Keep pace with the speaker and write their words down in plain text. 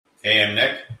Hey, I'm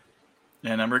Nick.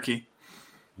 And I'm Ricky.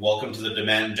 Welcome to the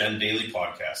Demand Gen Daily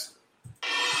Podcast.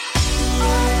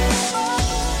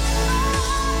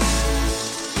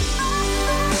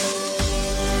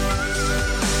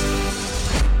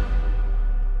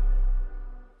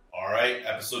 All right,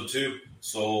 episode 2.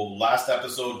 So last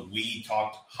episode, we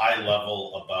talked high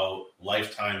level about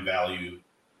lifetime value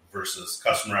versus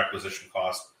customer acquisition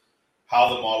cost,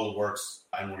 how the model works,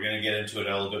 and we're going to get into it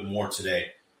a little bit more today.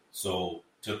 So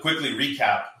to quickly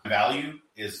recap, value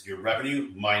is your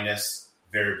revenue minus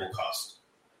variable cost.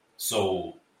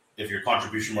 So if your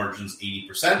contribution margin is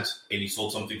 80% and you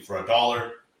sold something for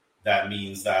 $1, that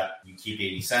means that you keep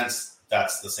 80 cents.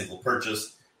 That's the single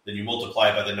purchase. Then you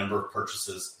multiply by the number of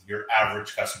purchases your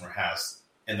average customer has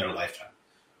in their lifetime.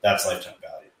 That's lifetime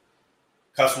value.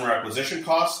 Customer acquisition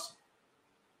cost,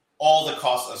 all the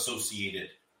costs associated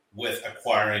with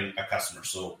acquiring a customer.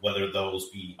 So whether those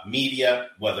be media,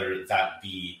 whether that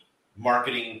be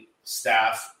marketing,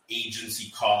 staff,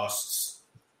 agency costs,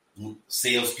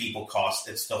 salespeople costs,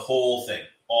 it's the whole thing,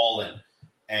 all in.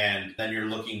 And then you're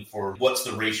looking for what's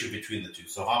the ratio between the two.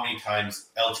 So how many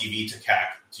times LTV to CAC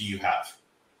do you have?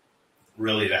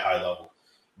 Really at a high level.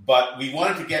 But we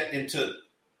wanted to get into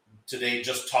today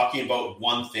just talking about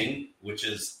one thing, which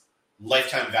is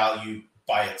lifetime value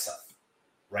by itself,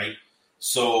 right?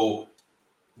 So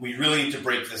we really need to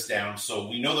break this down. So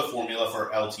we know the formula for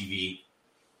LTV,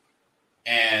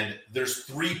 and there's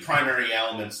 3 primary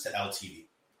elements to LTV.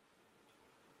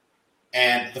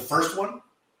 And the first one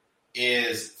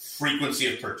is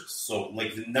frequency of purchase. So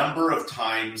like the number of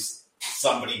times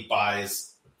somebody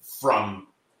buys from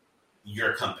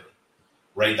your company,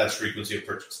 right? That's frequency of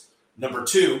purchase. Number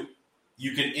 2,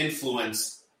 you can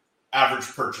influence average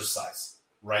purchase size.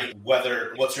 Right?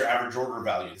 What's your average order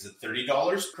value? Is it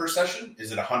 $30 per session?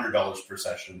 Is it $100 per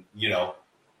session? You know,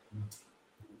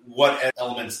 what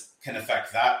elements can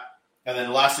affect that? And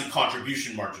then lastly,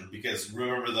 contribution margin, because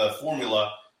remember the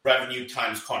formula, revenue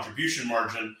times contribution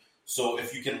margin. So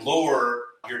if you can lower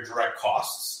your direct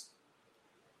costs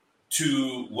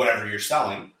to whatever you're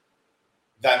selling,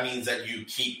 that means that you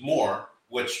keep more,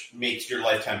 which makes your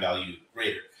lifetime value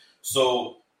greater.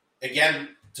 So again,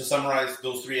 to summarize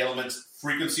those 3 elements,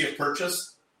 frequency of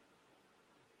purchase,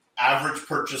 average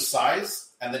purchase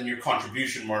size, and then your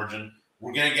contribution margin.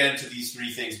 We're going to get into these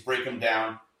 3 things, break them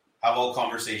down, have all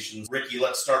conversations. Ricky,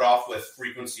 let's start off with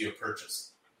frequency of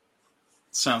purchase.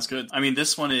 Sounds good. I mean,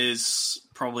 this one is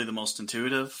probably the most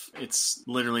intuitive. It's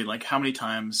literally like, how many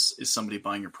times is somebody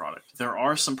buying your product? There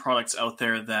are some products out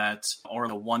there that are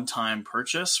a one-time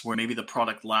purchase where maybe the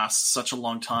product lasts such a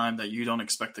long time that you don't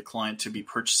expect the client to be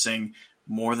purchasing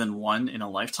more than one in a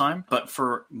lifetime. But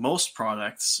for most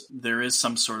products, there is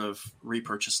some sort of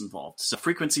repurchase involved. So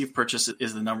frequency of purchase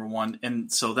is the number one.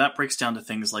 And so that breaks down to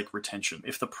things like retention.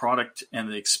 If the product and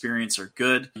the experience are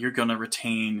good, you're going to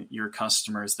retain your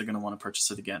customers. They're going to want to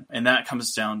purchase it again. And that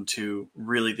comes down to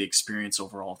really the experience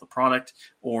overall of the product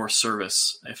or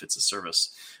service, if it's a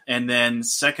service. And then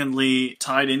secondly,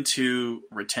 tied into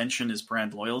retention is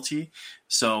brand loyalty.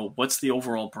 So what's the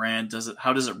overall brand?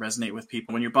 How does it resonate with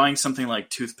people? When you're buying something like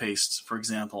toothpaste, for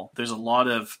example, there's a lot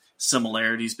of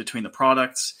similarities between the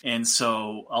products. And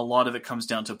so a lot of it comes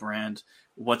down to brand.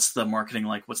 What's the marketing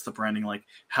like? What's the branding like?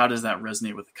 How does that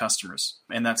resonate with the customers?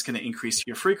 And that's going to increase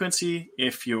your frequency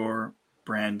if your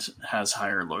brand has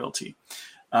higher loyalty.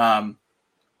 A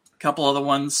couple other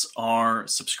ones are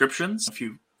subscriptions. If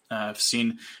you I've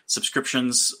seen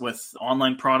subscriptions with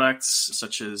online products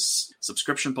such as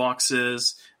subscription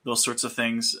boxes, those sorts of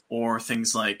things, or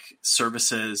things like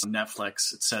services,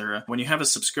 Netflix, etc. When you have a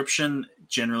subscription,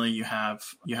 generally you have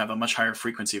a much higher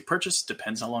frequency of purchase.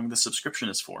 Depends how long the subscription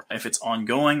is for. If it's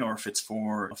ongoing or if it's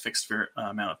for a fixed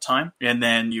amount of time. And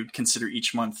then you'd consider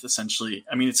each month essentially,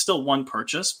 I mean, it's still one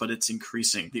purchase, but it's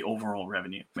increasing the overall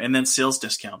revenue. And then sales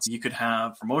discounts. You could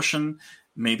have promotion.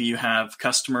 Maybe you have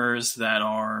customers that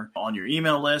are on your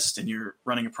email list and you're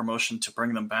running a promotion to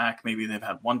bring them back. Maybe they've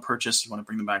had one purchase, you want to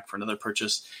bring them back for another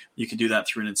purchase. You can do that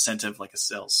through an incentive like a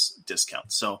sales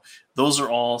discount. So those are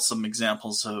all some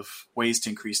examples of ways to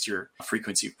increase your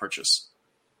frequency of purchase.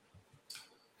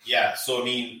 Yeah, so I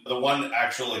mean, the one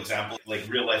actual example, like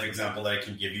real life example that I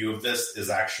can give you of this is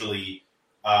actually,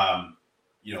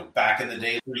 back in the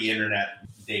day, pre-internet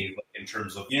days, in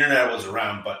terms of the internet was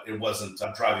around, but it wasn't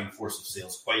a driving force of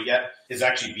sales quite yet, is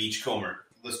actually Beachcomber.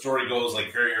 The story goes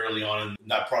like very early on in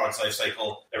that product's life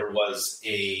cycle, there was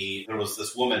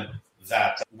this woman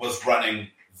that was running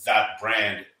that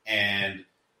brand, and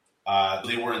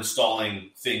they were installing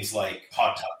things like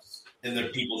hot tubs in their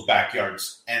people's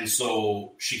backyards. And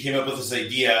so she came up with this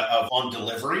idea of on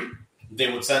delivery,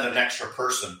 they would send an extra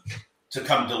person to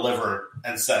come deliver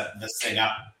and set this thing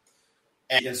up.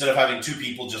 And instead of having two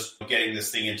people just getting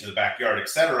this thing into the backyard,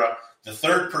 etc., the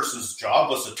third person's job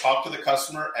was to talk to the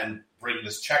customer and bring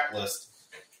this checklist.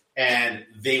 And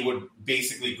they would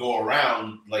basically go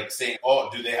around like saying, "Oh,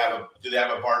 do they have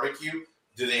a barbecue?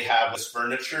 Do they have this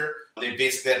furniture?" They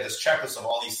basically had this checklist of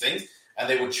all these things, and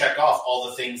they would check off all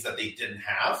the things that they didn't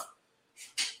have.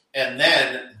 And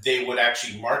then they would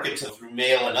actually market to them through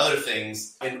mail and other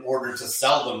things in order to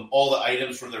sell them all the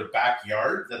items from their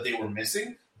backyard that they were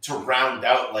missing to round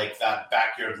out like that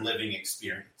backyard living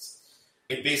experience.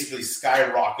 It basically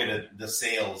skyrocketed the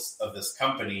sales of this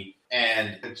company,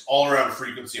 and it's all around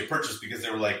frequency of purchase because they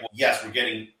were like, well, yes, we're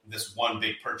getting this one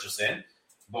big purchase in,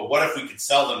 but what if we could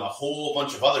sell them a whole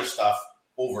bunch of other stuff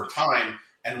over time,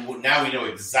 and now we know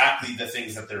exactly the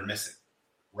things that they're missing,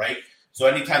 right? So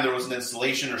anytime there was an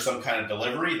installation or some kind of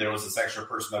delivery, there was this extra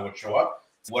person that would show up.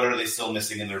 What are they still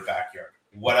missing in their backyard?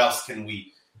 What else can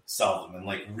we sell them and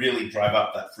like really drive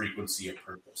up that frequency of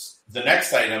purchase? The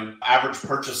next item, average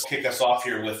purchase, kick us off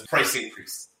here with price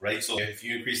increase, right? So if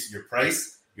you increase your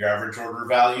price, your average order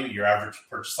value, your average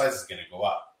purchase size is going to go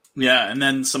up. Yeah, and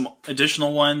then some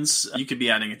additional ones, you could be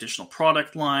adding additional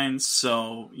product lines.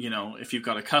 So, if you've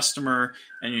got a customer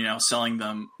and you're now selling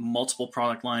them multiple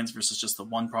product lines versus just the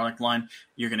one product line,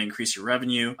 you're going to increase your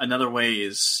revenue. Another way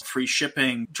is free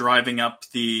shipping, driving up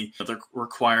the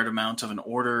required amount of an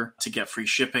order to get free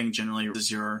shipping. Generally, is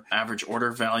your average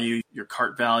order value, your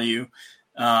cart value.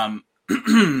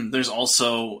 There's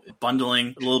also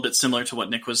bundling, a little bit similar to what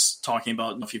Nick was talking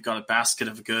about. If you've got a basket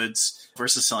of goods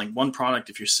versus selling one product,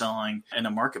 if you're selling in a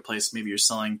marketplace, maybe you're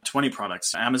selling 20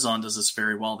 products. Amazon does this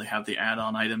very well. They have the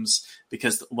add-on items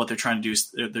because what they're trying to do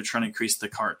is they're trying to increase the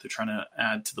cart. They're trying to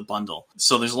add to the bundle.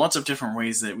 So there's lots of different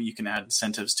ways that you can add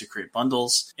incentives to create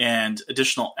bundles and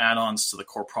additional add-ons to the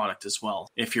core product as well.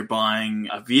 If you're buying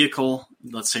a vehicle,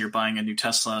 let's say you're buying a new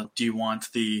Tesla, do you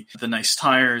want the nice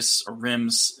tires or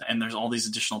rims? And there's all these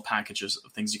additional packages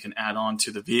of things you can add on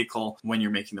to the vehicle when you're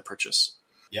making the purchase.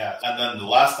 Yeah, and then the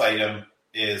last item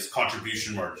is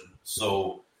contribution margin.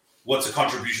 So what's a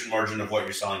contribution margin of what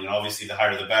you're selling? And obviously the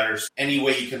higher the better. Any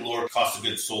way you can lower cost of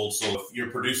goods sold. So if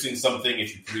you're producing something,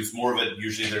 if you produce more of it,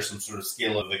 usually there's some sort of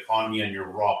scale of economy on your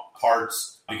raw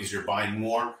parts because you're buying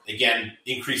more. Again,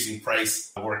 increasing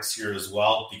price works here as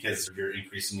well because you're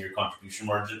increasing your contribution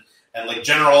margin. And like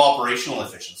general operational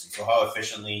efficiency. So how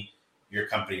efficiently your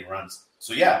company runs.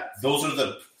 So yeah, those are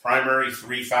the primary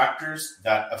three factors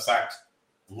that affect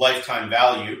lifetime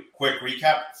value. Quick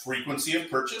recap: frequency of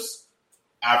purchase,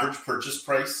 average purchase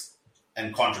price,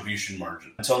 and contribution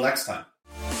margin. Until next time.